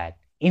about that.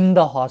 In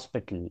the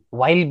hospital,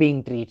 while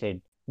being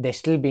treated, they're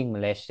still being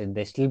molested,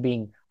 they're still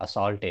being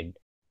assaulted.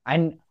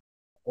 And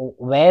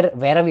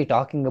where are we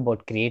talking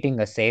about creating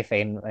a safe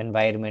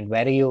environment?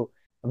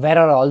 Where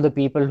are all the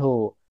people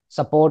who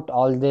support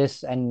all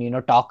this, and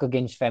talk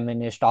against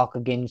feminists, talk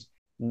against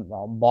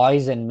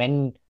boys and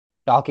men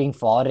talking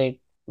for it?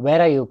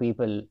 Where are you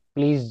people?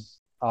 Please,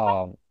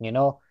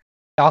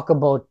 talk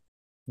about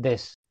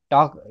this.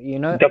 Talk,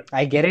 The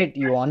I get it,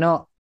 you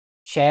wanna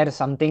share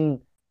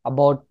something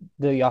about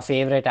your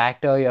favorite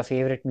actor, your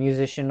favorite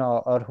musician,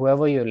 or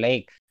whoever you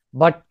like,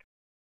 but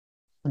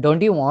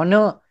don't you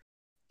wanna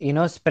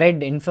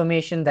spread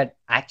information that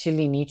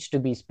actually needs to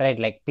be spread?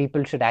 Like,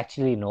 people should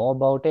actually know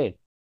about it.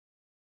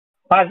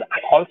 Mars, I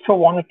also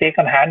want to take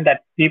on hand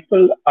that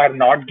people are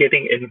not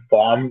getting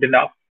informed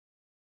enough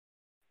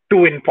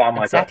to inform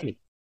others. Exactly.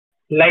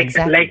 Like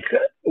Exactly.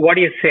 what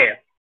do you say?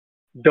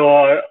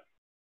 The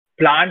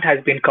plant has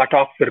been cut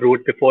off the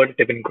root before it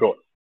even grows.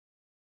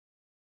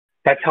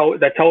 That's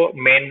how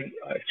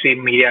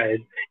mainstream media is.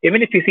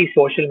 Even if you see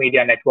social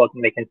media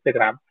networking like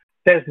Instagram,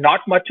 there's not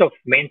much of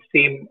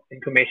mainstream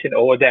information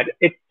over there.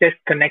 It's just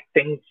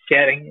connecting,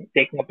 sharing,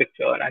 taking a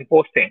picture, and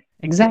posting.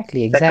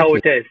 Exactly, That's how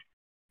exactly. it is.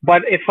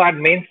 But if our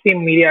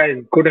mainstream media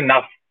is good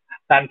enough,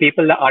 then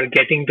people are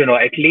getting to know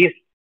at least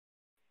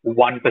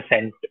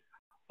 1%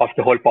 of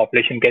the whole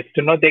population gets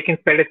to know, they can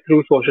spread it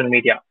through social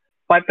media.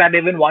 But that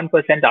even 1%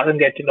 doesn't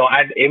get to know,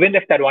 and even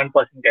if that 1%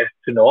 gets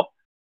to know,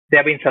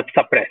 they're being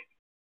suppressed.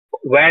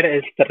 Where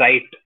is the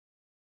right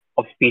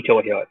of speech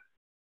over here?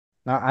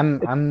 Now,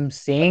 I'm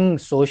saying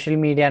social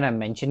media, and I'm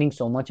mentioning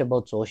so much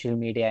about social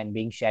media and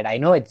being shared. I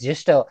know it's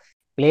just a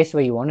place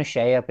where you want to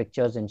share your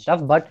pictures and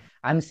stuff, but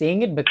I'm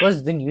saying it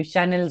because the news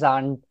channels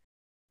aren't,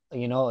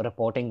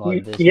 reporting all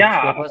this.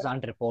 Yeah, Newspapers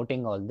aren't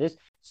reporting all this.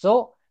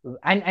 So,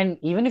 and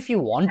even if you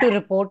want to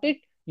report it,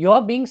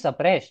 you're being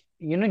suppressed.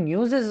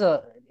 News is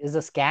a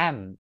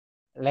scam.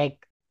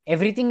 Like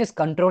everything is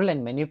controlled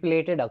and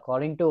manipulated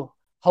according to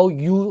how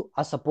you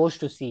are supposed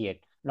to see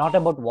it, not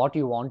about what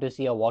you want to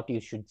see or what you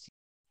should see.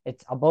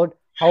 It's about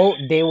how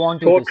they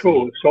want you so to see it.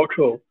 true, so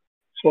true,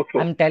 so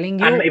true. I'm telling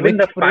you And even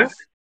the with fact, proof.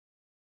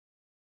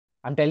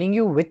 I'm telling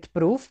you with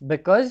proof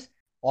because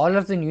all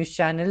of the news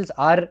channels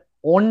are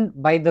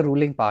owned by the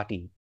ruling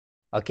party.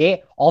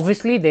 Okay.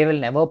 Obviously, they will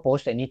never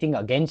post anything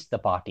against the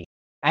party,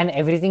 and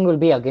everything will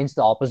be against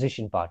the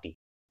opposition party.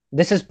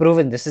 This is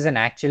proven. This is an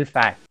actual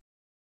fact.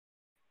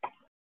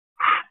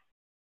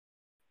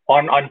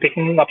 on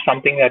picking up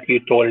something that you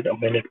told a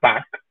minute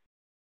back,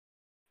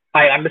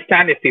 I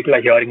understand if people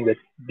are hearing this,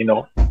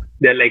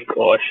 they're like,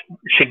 oh,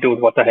 shit, dude,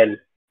 what the hell?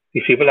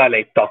 These people are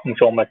like talking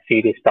so much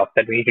serious stuff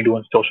that we need to do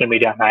on social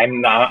media.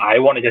 And I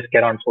want to just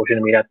get on social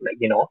media to,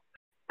 like,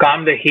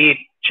 calm the heat,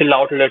 chill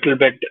out a little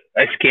bit,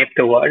 escape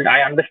the world.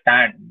 I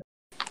understand.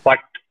 But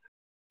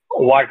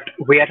what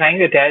we are trying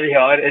to tell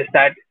here is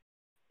that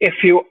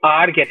if you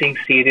are getting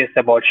serious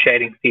about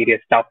sharing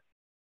serious stuff,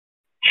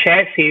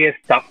 share serious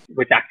stuff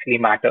which actually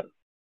matters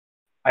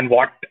and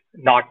what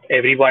not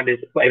everybody's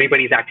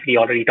actually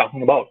already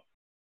talking about.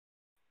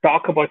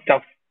 Talk about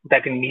stuff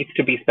that it needs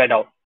to be spread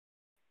out.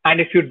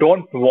 And if you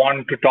don't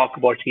want to talk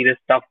about serious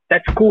stuff,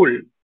 that's cool.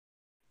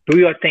 Do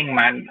your thing,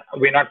 man.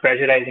 We're not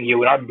pressurizing you.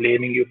 We're not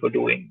blaming you for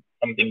doing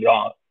something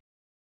wrong.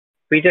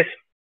 We're just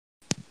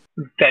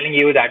telling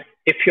you that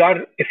if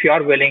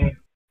you're willing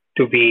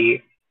to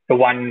be the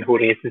one who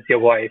raises your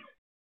voice,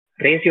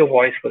 raise your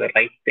voice for the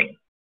right thing,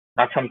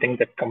 not something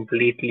that's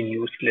completely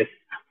useless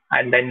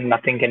and then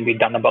nothing can be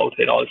done about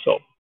it also.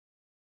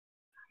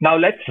 Now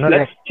let's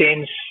Like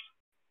change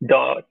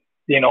the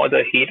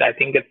heat. I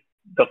think it's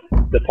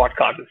the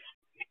podcast is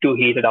too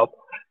heated up.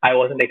 I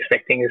wasn't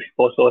expecting it to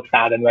go so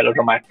sad and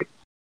melodramatic.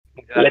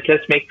 Exactly.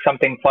 Let's make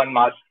something fun,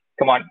 Mars.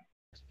 Come on.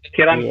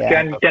 yeah,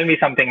 Kiran, tell me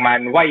something,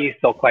 man. Why are you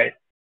so quiet?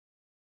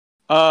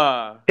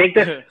 Uh, Take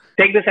this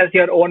take this as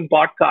your own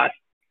podcast.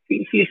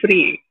 Feel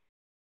free.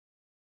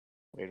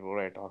 Wait, what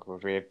do I talk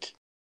about? Wait.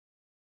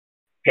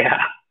 Yeah.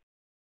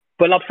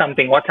 Pull up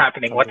something. What's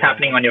happening? What's Something like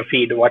happening on your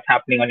feed? What's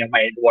happening on your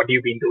mind? What have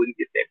you been doing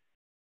these days?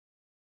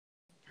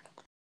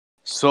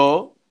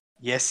 So,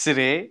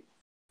 yesterday,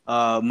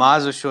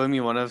 Maz was showing me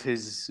one of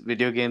his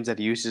video games that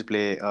he used to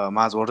play.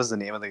 Maz, what is the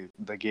name of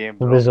the game,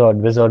 bro?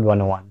 Wizard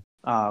 101.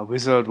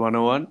 Wizard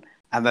 101.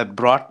 And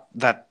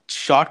that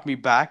shot me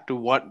back to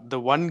what the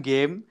one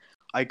game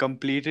I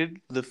completed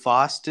the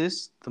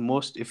fastest, the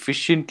most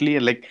efficiently.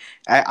 Like,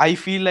 I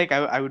feel like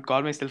I would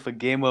call myself a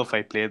gamer if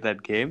I played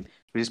that game,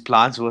 which is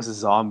Plants vs.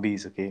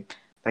 Zombies, okay?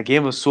 That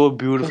game was so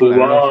beautiful. I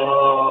don't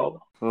know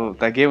if Wow. Oh,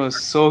 that game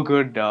was so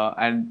good,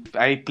 and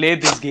I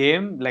played this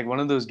game like one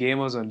of those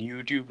gamers on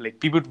YouTube. Like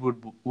people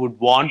would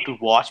want to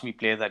watch me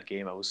play that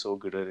game. I was so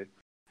good at it,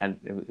 and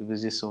it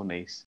was just so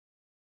nice.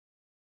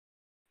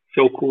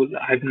 So cool.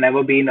 I've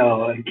never been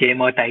a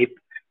gamer type,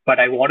 but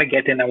I want to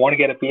get in. I want to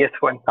get a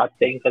PS4 and start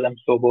playing because I'm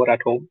so bored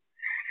at home.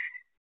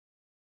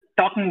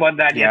 Talking about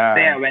that,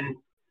 yesterday Yeah, I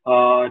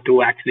went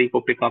to actually go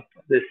pick up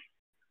this.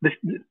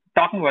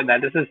 Talking about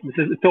that, this is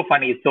it's so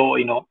funny. It's so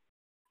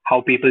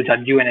how people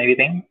judge you and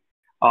everything.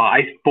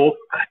 I spoke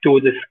to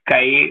this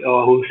guy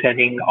who's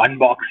selling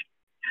unboxed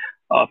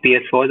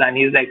PS4s, and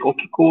he's like,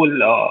 okay,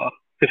 cool,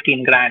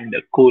 15 grand,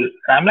 cool.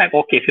 And I'm like,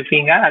 okay,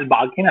 15 grand, I'll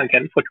bargain, I'll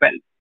get it for 12.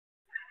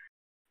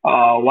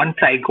 Once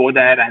I go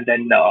there and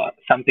then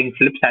something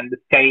flips and this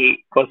guy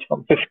goes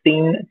from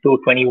 15 to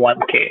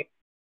 21K.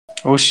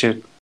 oh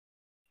shit.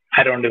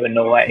 I don't even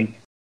know why.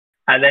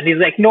 And then he's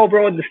like, no,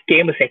 bro, this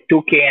game is like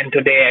 2K and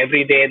today,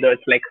 every day, there's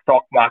like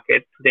stock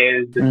market.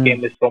 This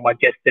game is so much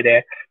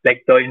yesterday.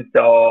 Like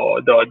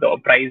the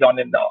price on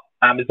in the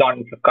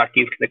Amazon Flipkart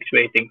keeps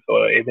fluctuating.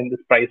 So even this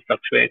price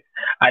fluctuates.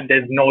 And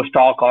there's no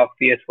stock of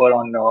PS4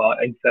 on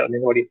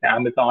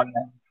Amazon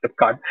and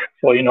Flipkart.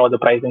 So, the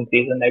price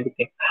increase and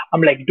everything.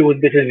 I'm like,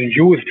 dude, this is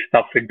used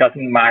stuff. It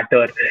doesn't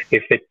matter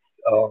if it's,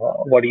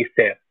 what do you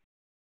say?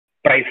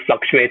 Price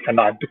fluctuates or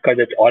not because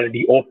it's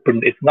already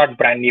opened. It's not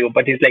brand new.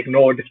 But he's like,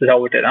 no, this is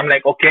how it is. I'm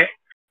like, okay,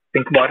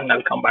 think about it and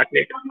I'll come back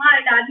later.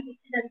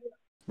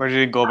 But you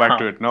didn't go back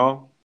to it, no?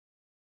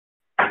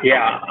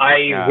 Yeah, I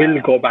Yeah. will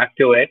go back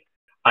to it.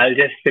 I'll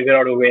just figure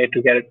out a way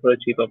to get it for a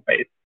cheaper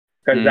price.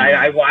 Because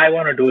I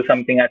want to do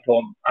something at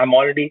home. I'm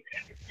already,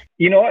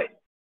 you know,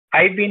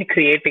 I've been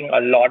creating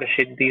a lot of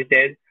shit these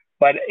days.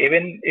 But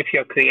even if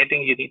you're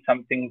creating, you need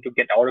something to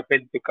get out of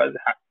it because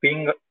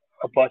being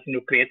a person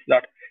who creates a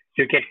lot,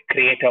 you get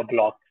creator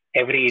block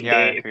every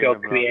day if you're creator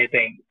block.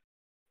 creating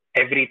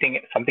everything,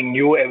 something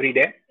new every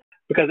day.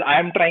 Because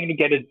I'm trying to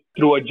get it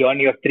through a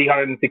journey of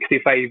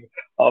 365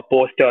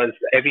 posters,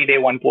 every day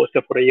one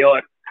poster for a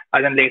year.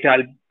 And then later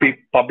I'll be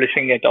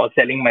publishing it or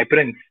selling my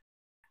prints.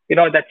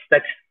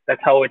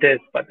 That's how it is.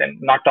 But then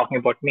not talking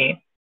about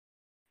me.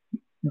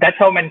 That's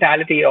how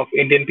mentality of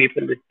Indian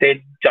people is.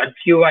 They judge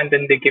you and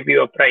then they give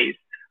you a prize.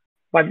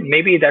 But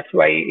maybe that's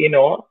why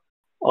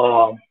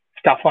uh,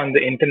 stuff on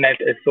the internet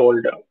is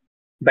sold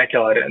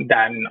better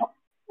than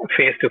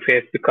face to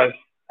face because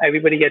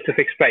everybody gets a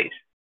fixed price.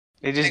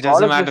 It just Like, all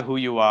doesn't of matter this- who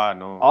you are,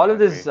 no. All of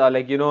that this, way.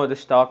 like the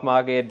stock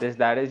market, this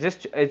that, it's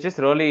just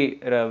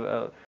really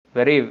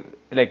very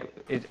like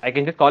I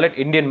can just call it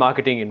Indian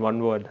marketing in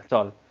one word. That's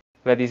all.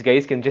 Where these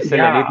guys can just sell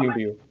Yeah. anything to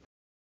you.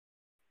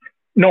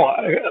 No,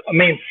 I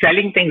mean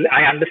selling things.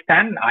 I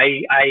understand.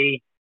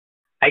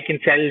 I can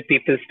sell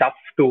people stuff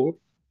too,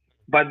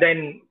 but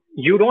then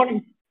you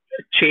don't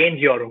change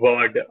your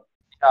word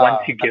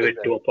once you give it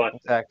to a person.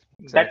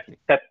 Exactly.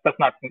 That's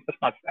not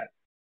fair.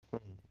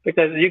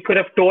 Because you could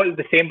have told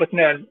the same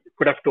person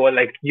could have told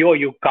like, yo,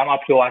 you come up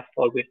to us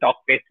or we talk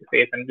face to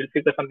face and we'll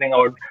figure something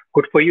out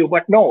good for you.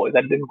 But no,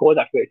 that didn't go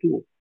that way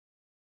too.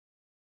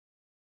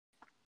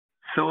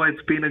 So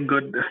it's been a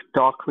good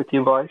talk with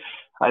you boys.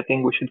 I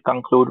think we should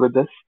conclude with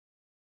this.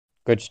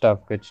 Good stuff.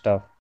 Good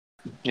stuff.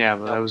 Yeah,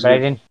 but that was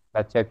good. Brayden,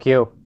 that's your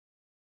cue.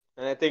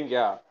 And I think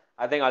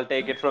I'll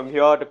take it from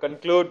here to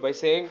conclude by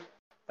saying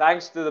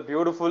thanks to the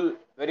beautiful,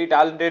 very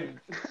talented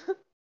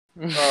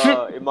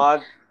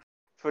Imad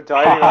for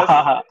joining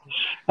us.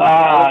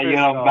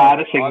 You're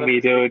embarrassing me,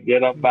 dude.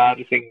 You're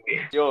embarrassing me.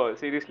 Yo,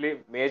 seriously,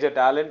 major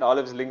talent. All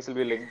of his links will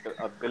be linked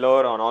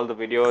below on all the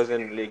videos,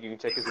 and like you can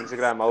check his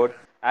Instagram out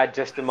at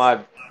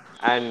Justimad.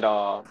 And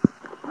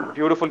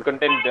beautiful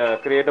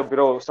content creator,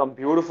 bro. Some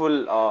beautiful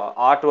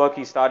artwork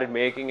he started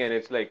making, and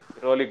it's like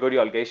really good. You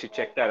all guys should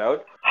check that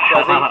out. So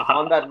I think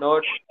on that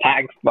note,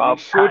 Thanks, Bob.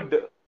 we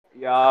should.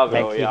 Yeah,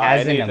 bro. Like he yeah,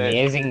 has an anytime.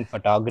 amazing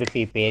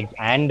photography page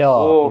and a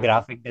Oh,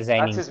 graphic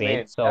designing That's his page.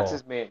 main. So That's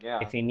his main. Yeah.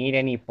 if you need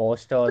any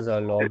posters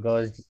or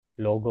logos,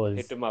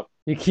 Hit him up.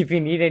 if you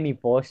need any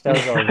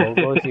posters or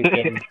logos, you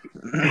can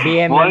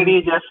DM What him. did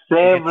you just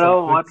say, Get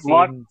bro? some good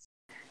What? scenes.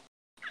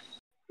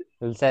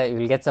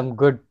 We'll get some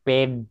good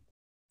paid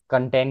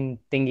content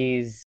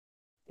thingies.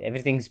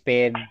 Everything's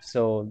paid,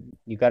 so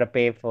you gotta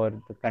pay for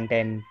the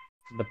content,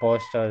 the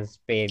posters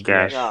paid.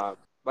 Cash. Yeah,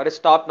 but it's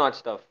top-notch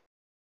stuff.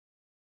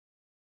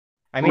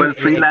 I mean, Well,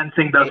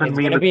 freelancing doesn't it's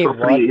mean gonna be it's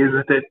for free,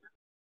 isn't it?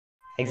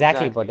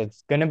 exactly, Exactly. but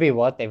it's gonna be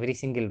worth every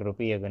single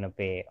rupee you're gonna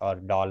pay, or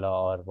dollar,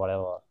 or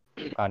whatever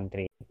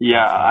country.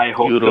 Yeah, I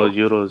hope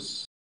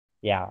Euros.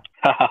 Yeah,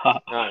 so.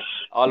 Yeah,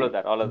 all of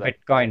that.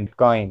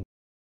 Bitcoin.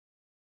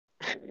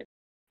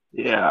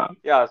 Yeah.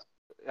 Yeah,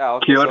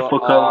 okay. Cure So, for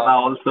Corona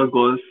also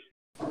goes.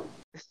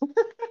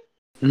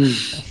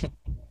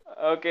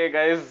 okay,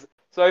 guys.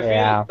 So I feel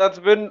Yeah. that's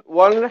been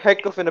one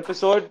heck of an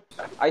episode.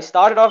 I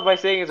started off by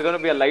saying it's going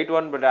to be a light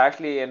one, but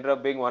actually ended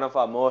up being one of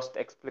our most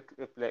explicit.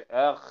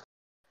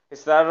 It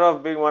started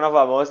off being one of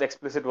our most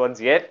explicit ones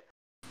yet.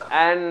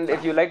 And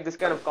if you like this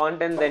kind of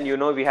content, then you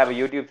know we have a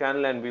YouTube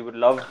channel, and we would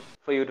love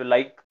for you to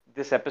like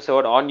this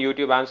episode on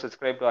YouTube and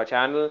subscribe to our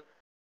channel.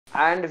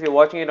 And if you're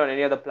watching it on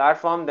any other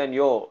platform, then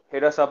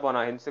hit us up on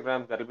our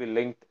Instagram. That'll be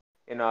linked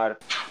in our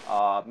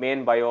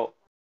main bio.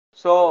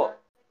 So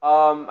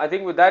I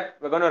think with that,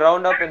 we're going to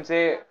round up and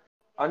say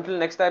until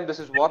next time, this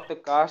is What the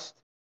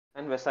Cast,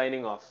 and we're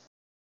signing off.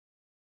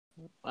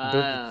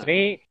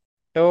 3,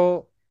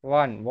 2,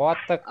 1. What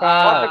the What the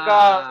cast?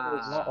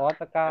 Cast? What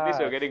the At least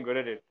you're cast? getting good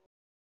at it.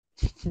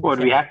 What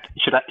we have?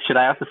 Should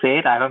I have to say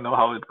it? I don't know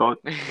how it goes.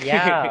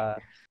 Yeah.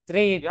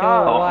 3, 2,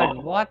 Yeah.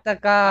 1. What the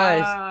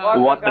cast? What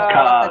the What the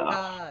cast?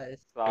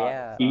 cast?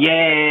 Yeah.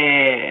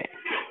 Yeah.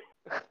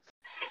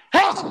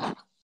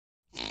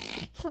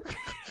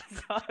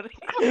 Sorry.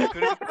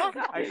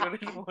 I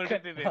couldn't hold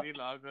it in any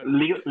longer.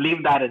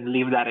 Leave that in.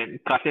 Leave that in.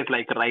 Cut it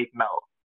like right now.